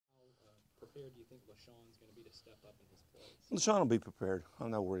prepared do you think LaShawn's going to be to step up in his place? LaShawn will be prepared.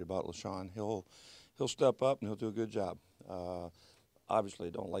 I'm not worried about LaShawn. He'll step up and he'll do a good job.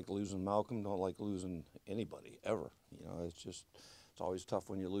 Obviously, don't like losing Malcolm. Don't like losing anybody ever. You know, it's always tough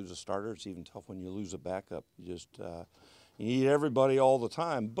when you lose a starter. It's even tough when you lose a backup. You need everybody all the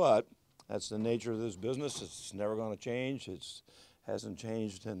time, but that's the nature of this business. It's never going to change. It hasn't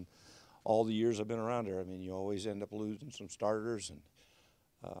changed in all the years I've been around here. I mean, you always end up losing some starters, and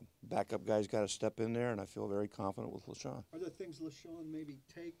backup guys got to step in there, and I feel very confident with LaShawn. Are there things LaShawn maybe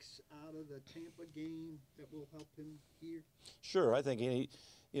takes out of the Tampa game that will help him here? Sure, I think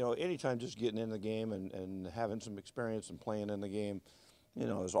anytime just getting in the game and having some experience and playing in the game,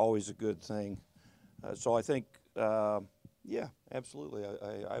 is always a good thing. So I think, yeah, absolutely,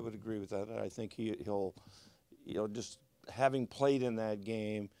 I would agree with that. I think he'll, just having played in that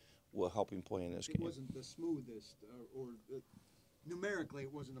game will help him play in this game. It wasn't the smoothest, numerically,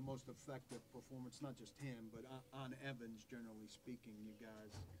 it wasn't the most effective performance, not just him, but on Evans, generally speaking, you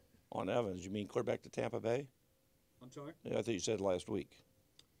guys. On Evans, you mean quarterback to Tampa Bay? I'm sorry? Yeah, I thought you said last week.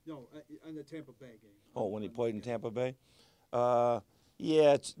 No, on the Tampa Bay game. Oh, when he played in Tampa Bay?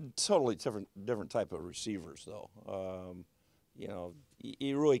 Yeah, it's totally different type of receivers, though.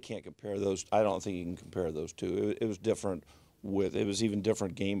 You really can't compare those. I don't think you can compare those two. It was different it was even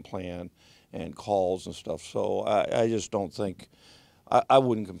different game plan and calls and stuff. So I just don't think I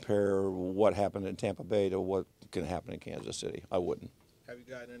wouldn't compare what happened in Tampa Bay to what can happen in Kansas City. I wouldn't. Have you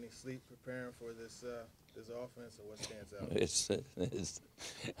gotten any sleep preparing for this offense, or what stands out?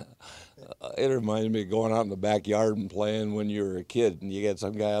 It reminds me of going out in the backyard and playing when you were a kid, and you get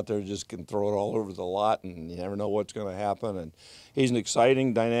some guy out there who just can throw it all over the lot, and you never know what's going to happen. And he's an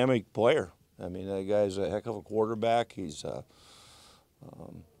exciting, dynamic player. I mean, that guy's a heck of a quarterback. He's, the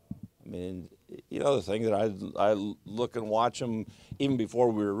other thing that I look and watch him, even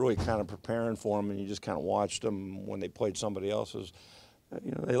before we were really kind of preparing for him, and you just kind of watched them when they played somebody else's.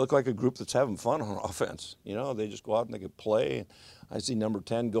 They look like a group that's having fun on offense. They just go out and they can play. I see number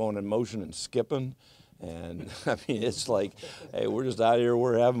 10 going in motion and skipping. And, I mean, it's like, hey, we're just out here,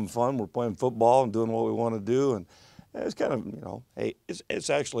 we're having fun, we're playing football and doing what we want to do. And it's kind of, hey, it's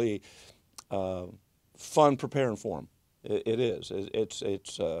actually fun preparing for them. It is.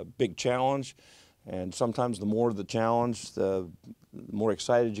 It's a big challenge. And sometimes the more the challenge, the more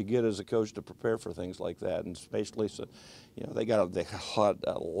excited you get as a coach to prepare for things like that. And especially, they got a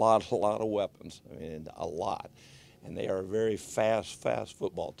lot of weapons. I mean, a lot, and they are a very fast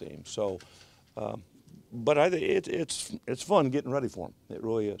football team. So, but I think it's fun getting ready for them. It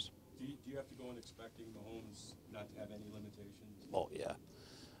really is. Do you have to go in expecting Mahomes not to have any limitations? Oh yeah,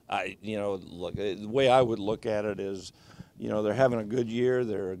 look, the way I would look at it is, they're having a good year.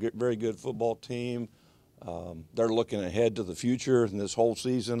 They're a very good football team. They're looking ahead to the future in this whole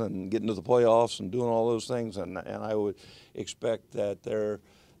season and getting to the playoffs and doing all those things. And I would expect that they're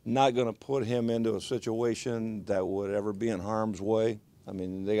not going to put him into a situation that would ever be in harm's way. I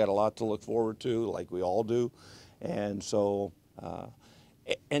mean, they got a lot to look forward to, like we all do. And so,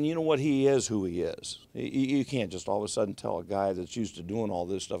 and you know what? He is who he is. You can't just all of a sudden tell a guy that's used to doing all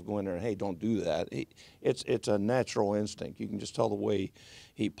this stuff, go in there and, hey, don't do that. It's a natural instinct. You can just tell the way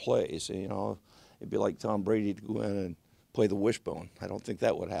he plays. It'd be like Tom Brady to go in and play the wishbone. I don't think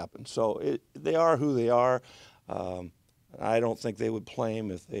that would happen. So they are who they are. I don't think they would play him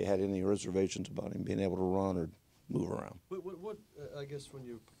if they had any reservations about him being able to run or move around. What I guess when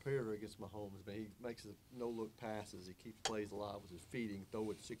you prepare against Mahomes, he makes no-look passes. He keeps plays alive with his feet. He can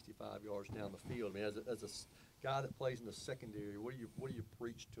throw it 65 yards down the field. I mean, as a guy that plays in the secondary, what do you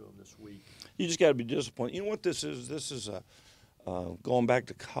preach to him this week? You just got to be disciplined. You know what this is? This is going back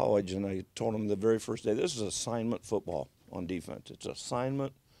to college, and I told him the very first day, this is assignment football on defense. It's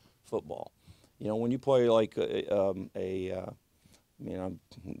assignment football. When you play like I'm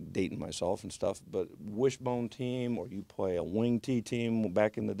dating myself and stuff, but wishbone team, or you play a wing T team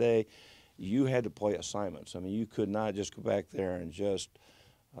back in the day, you had to play assignments. I mean, you could not just go back there and just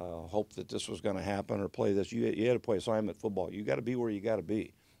hope that this was going to happen or play this. You had to play assignment football. You got to be where you got to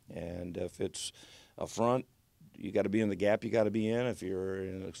be. And if it's a front, you got to be in the gap you got to be in. If you're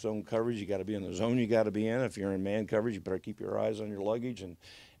in a zone coverage, you got to be in the zone you got to be in. If you're in man coverage, you better keep your eyes on your luggage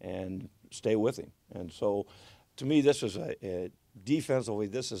and stay with him. And so, to me, this is defensively,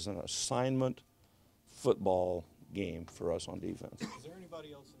 this is an assignment football game for us on defense. Is there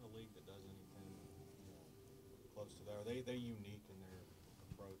anybody else in the league that does anything close to that? Are they unique in their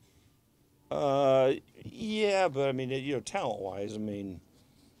approach? Yeah, but I mean, talent-wise, I mean,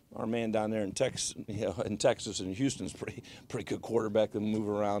 our man down there in Texas, in Texas and Houston's pretty good quarterback that move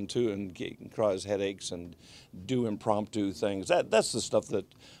around too and can cause headaches and do impromptu things. That's the stuff that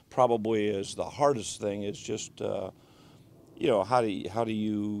probably is the hardest thing. Is just how do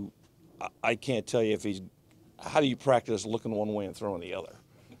you I can't tell you how do you practice looking one way and throwing the other?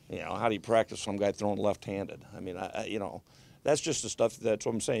 How do you practice some guy throwing left-handed? I mean, that's just the stuff. That's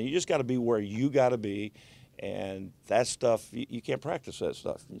what I'm saying. You just got to be where you got to be. And that stuff, you can't practice that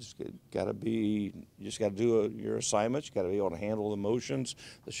stuff. You just got to do your assignments. You got to be able to handle the motions,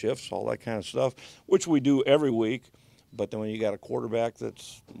 the shifts, all that kind of stuff, which we do every week. But then when you got a quarterback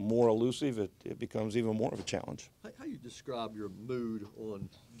that's more elusive, it becomes even more of a challenge. How you describe your mood on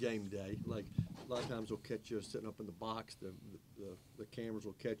game day? Like, a lot of times they'll catch you sitting up in the box. The cameras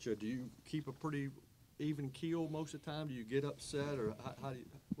will catch you. Do you keep a pretty even keel most of the time? Do you get upset, or how do you?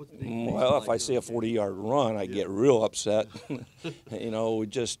 What's the well, if I see a 40-yard run, I get real upset. We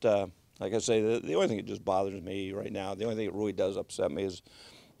just like I say, the only thing that just bothers me right now, the only thing that really does upset me is,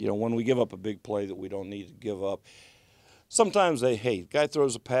 when we give up a big play that we don't need to give up. Sometimes guy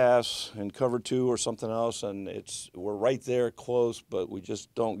throws a pass in cover 2 or something else, and we're right there close, but we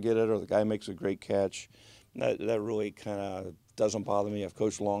just don't get it, or the guy makes a great catch. That really kind of doesn't bother me. I've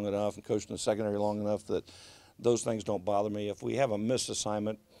coached long enough and coached in the secondary long enough that those things don't bother me. If we have a missed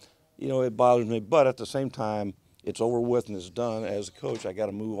assignment, it bothers me. But at the same time, it's over with and it's done. As a coach, I got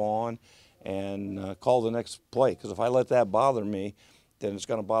to move on and call the next play. Because if I let that bother me, then it's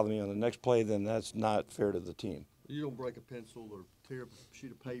going to bother me on the next play. Then that's not fair to the team. You don't break a pencil or tear a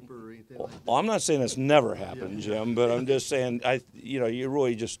sheet of paper or anything like that? Well, I'm not saying that's never happened, Jim, but I'm just saying you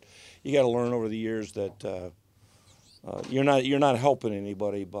really you got to learn over the years that you're not helping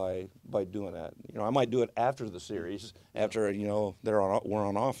anybody by doing that. I might do it after the series, after we're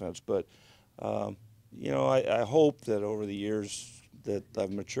on offense, but I hope that over the years that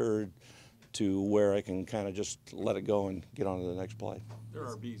I've matured to where I can kind of just let it go and get on to the next play. Their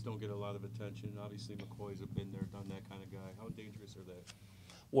RBs don't get a lot of attention. Obviously, McCoy's have been there, done that kind of guy. How dangerous are they?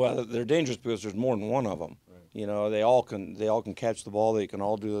 Well, they're dangerous because there's more than one of them. Right. They all can catch the ball. They can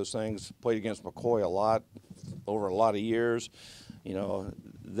all do those things. Played against McCoy a lot over a lot of years.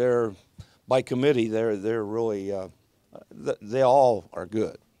 They're by committee. They're really they all are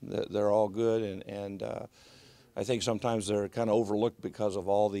good. They're all good, and I think sometimes they're kind of overlooked because of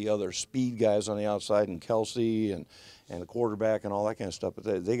all the other speed guys on the outside and Kelsey and the quarterback and all that kind of stuff.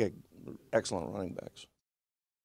 But they get excellent running backs.